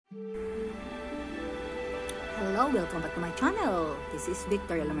Hello, welcome back to my channel. This is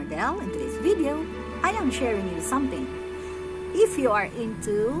Lemardel. In today's video, I am sharing you something. If you are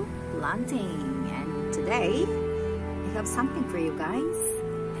into planting, and today I have something for you guys.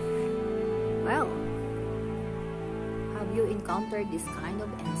 Well, have you encountered this kind of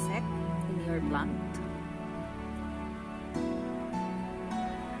insect in your plant?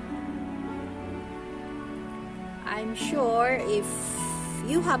 I'm sure if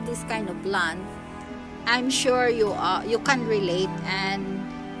you have this kind of plant, I'm sure you can relate and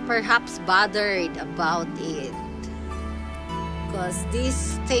perhaps bothered about it, because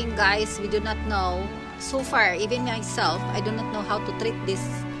this thing, guys, we do not know so far. Even myself, I do not know how to treat this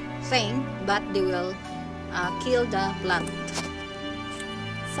thing, but they will kill the plant.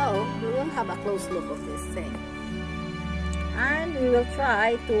 So we will have a close look of this thing, and we will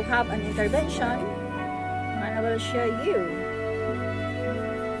try to have an intervention, and I will show you.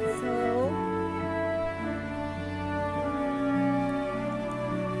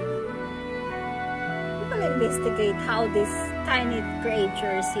 Investigate how these tiny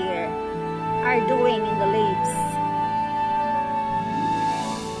creatures here are doing in the leaves.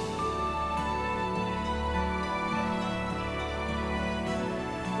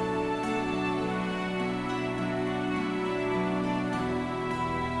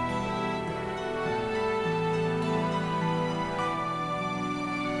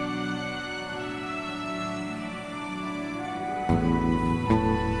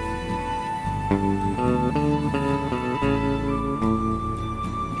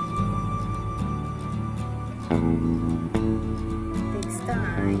 Takes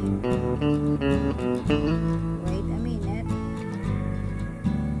time. Wait a minute.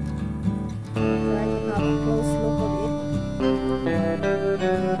 Try to have a close look of it.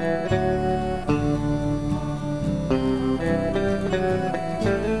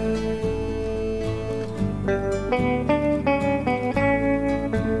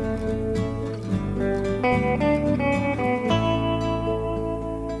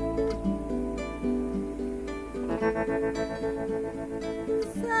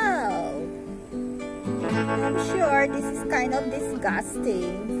 I'm sure this is kind of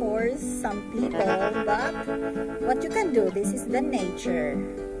disgusting for some people, but what you can do, this is the nature.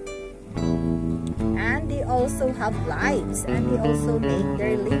 And they also have lives, and they also make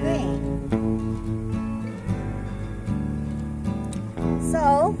their living.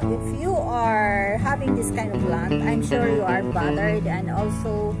 So, if you are having this kind of plant, I'm sure you are bothered, and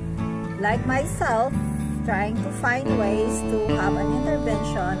also, like myself, trying to find ways to have an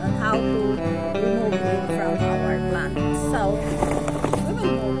intervention on how to remove it from our plant. So, we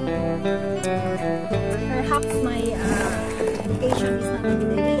will move. Perhaps my application is not a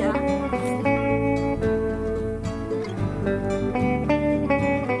good idea.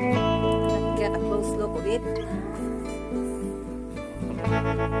 Let's get a close look of it.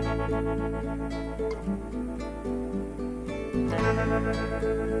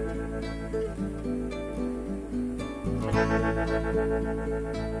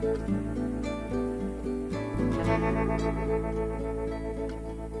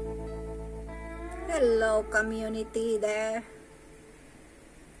 Hello, community there.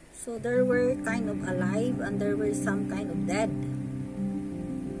 So there were kind of alive and there were some kind of dead.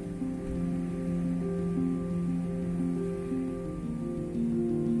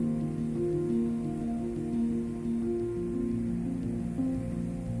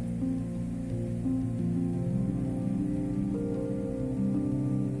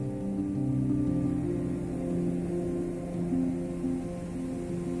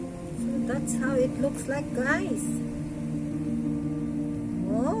 That's how it looks like, guys.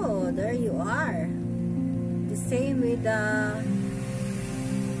 Oh, there you are. The same with it's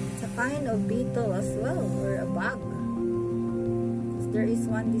a kind of beetle as well, or a bug. There is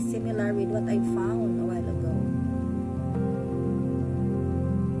one similar with what I found a while ago.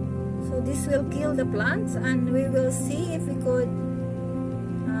 So this will kill the plants, and we will see if we could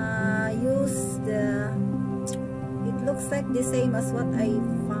use the. It looks like the same as what I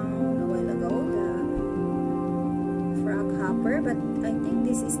found but I think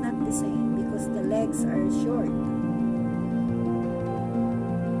this is not the same because the legs are short.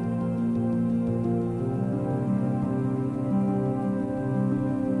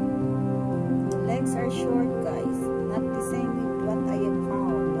 The legs are short, guys. Not the same with what I have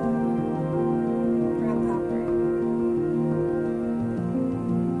found. Rockhopper.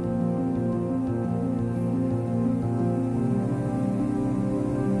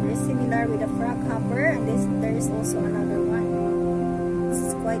 Very similar with a rockhopper, and there is also another one. This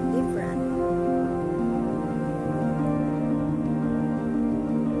is quite different.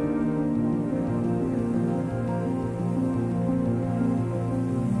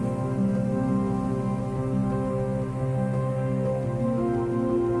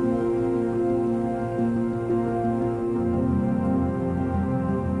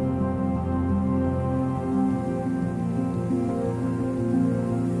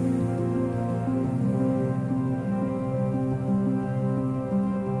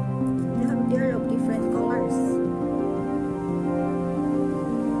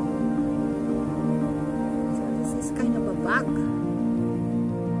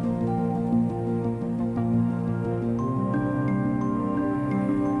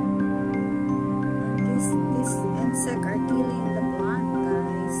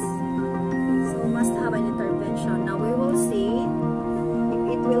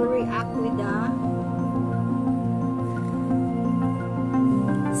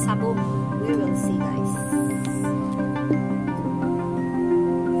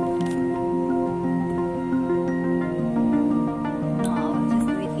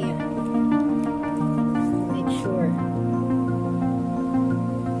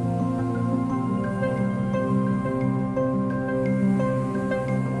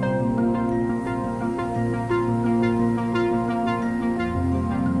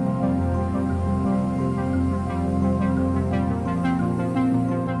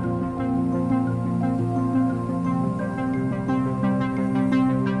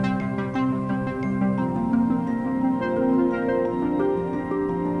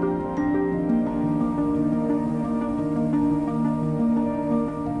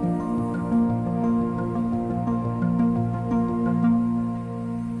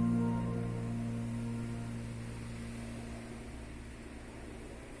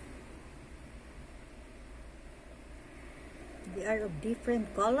 They are of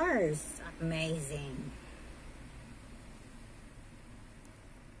different colors. Amazing.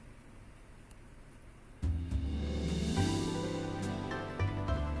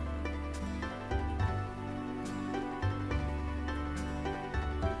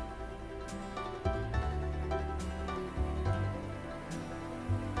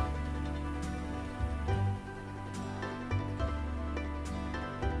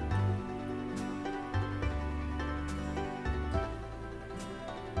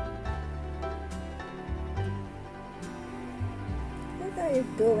 What are you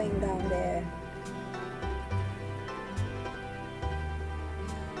doing down there?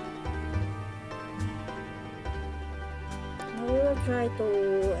 We will try to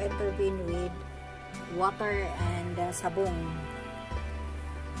intervene with water and sabong.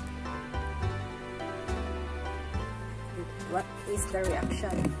 What is the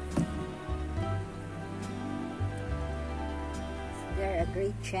reaction? Is there a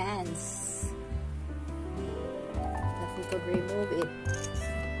great chance that we could remove it?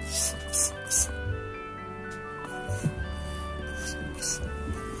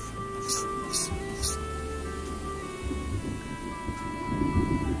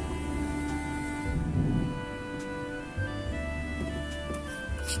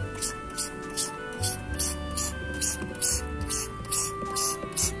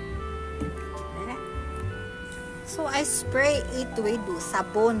 So I spray it with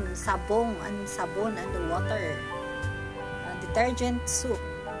sabon and the water. Detergent soup.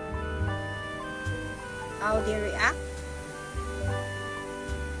 How they react?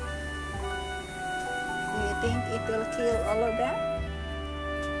 Do you think it will kill all of them?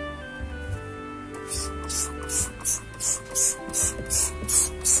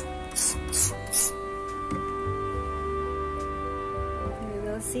 We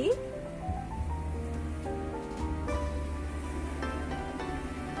will see.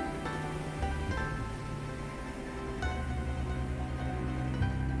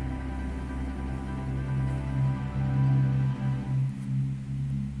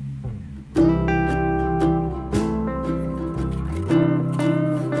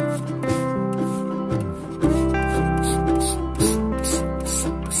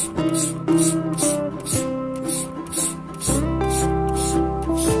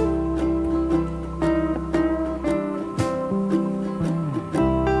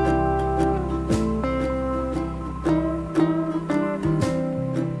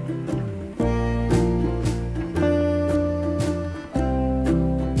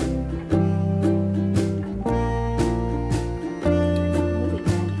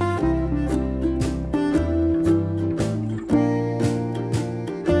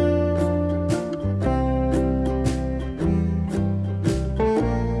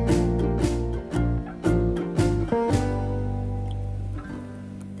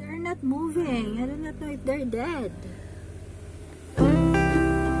 Moving. I do not know if they're dead.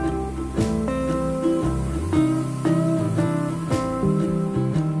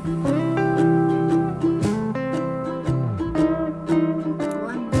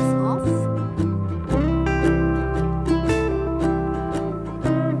 One is off.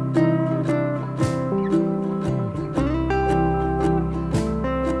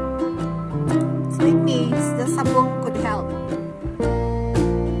 So it means the sabong could help.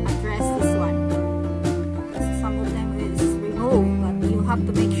 Have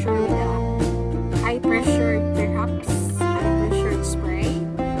to make sure with a high pressure, perhaps high pressure spray,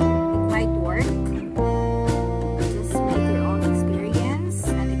 it might work. Just make your own experience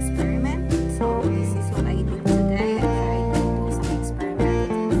and experiment. So this is what I did today. I tried to do some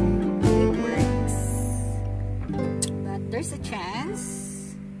experiment. It works, but there's a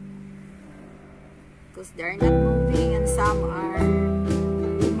chance because they're not moving and some are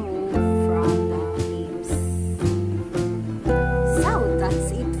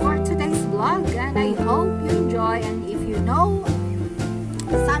and I hope you enjoy, and if you know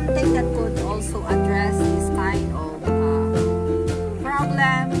something that could also address this kind of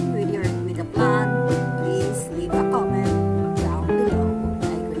problem with the plant, please leave a comment down below.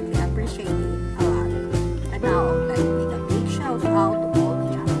 I greatly appreciate it a lot. And now I would like to make a big shout out to all the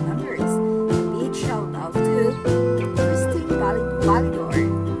channel members. A big shout out to Christine Validor,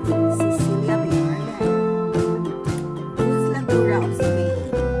 Cecilia Bjorn, Muslim Rouse,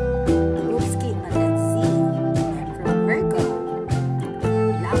 Virgo,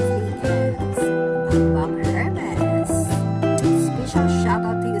 lovely and Hermes. Special shout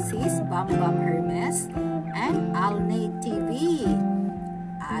out to you sis, Hermes, and Alnay TV.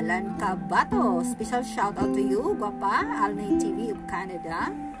 Alan Cabato, special shout out to you, Guapa, Alnay TV of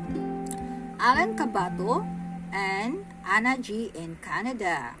Canada. Alan Cabato, and Anna G in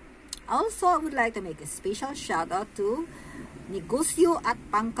Canada. Also, I would like to make a special shout out to Negosyo at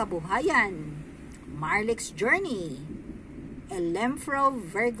Pangkabuhayan, Marlix Journey, Lemardel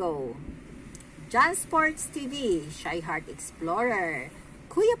Virgo, John Sports TV, Shy Heart Explorer,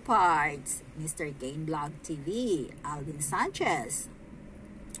 Kuya Parts, Mr. Gain Vlog TV, Alvin Sanchez,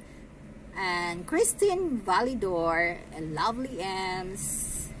 and Christine Validor, and Lovely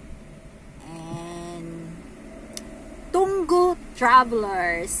Ems, and Tungo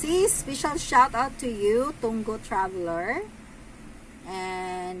Traveler. See, special shout out to you, Tungo Traveler.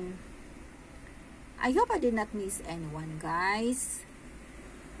 And I hope I did not miss anyone, guys.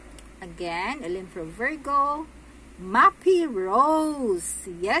 Again, Lemardel Virgo, Mappy Rose.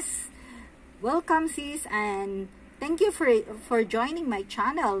 Yes, welcome sis, and thank you for joining my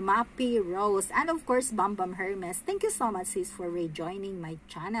channel, Mappy Rose. And of course, Bam Bam Hermes. Thank you so much sis for rejoining my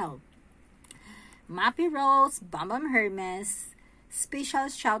channel. Mappy Rose, Bam Bam Hermes, special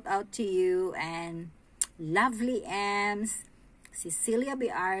shout out to you, and Lovely Ems, Cecilia B.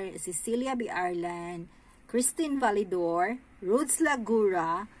 Arlan, Christine Validor, Rudes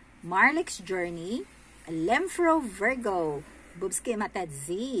Lagura, Marlix Journey, Lemardel Virgo, Bubski Matad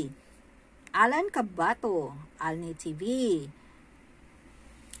Z, Alan Cabato, Alni TV,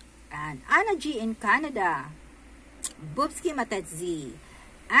 and Anna G in Canada, Bubski Matad Z,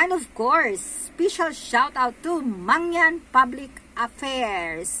 and of course, special shout out to Mangyan Public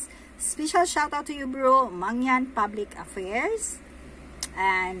Affairs. Special shout out to you, bro, Mangyan Public Affairs,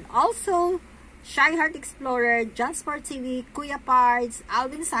 and also Shy Heart Explorer, John Sport TV, Kuya Parts,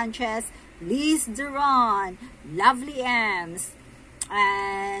 Alvin Sanchez, Liz Duran, Lovely Ems,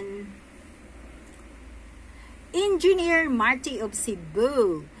 and Engineer Marty of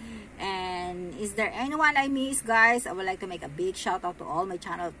Cebu. And is there anyone I miss, guys? I would like to make a big shout out to all my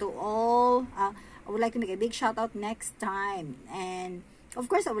channel, to all. I would like to make a big shout out next time. And of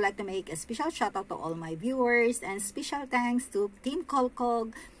course, I would like to make a special shout out to all my viewers, and special thanks to Team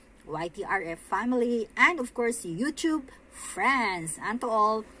Kolkog, YTRF family, and of course YouTube friends, and to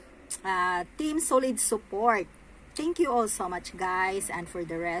all Team Solid Support. Thank you all so much, guys, and for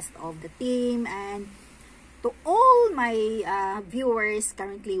the rest of the team, and to all my viewers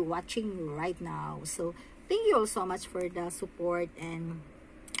currently watching right now. So thank you all so much for the support, and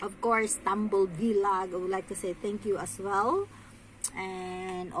of course Tumble Vlog, I would like to say thank you as well,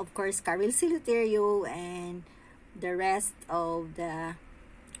 and of course Caril Siliterio and the rest of the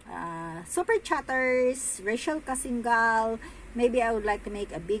super chatters, Rachel Kasingal. Maybe I would like to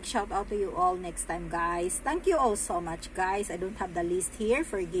make a big shout out to you all next time, guys. Thank you all so much, guys. I don't have the list here,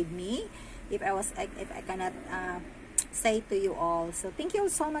 forgive me if I cannot say to you all. So thank you all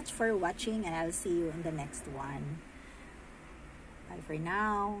so much for watching, and I'll see you in the next one. Bye for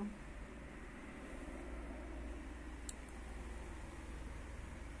now.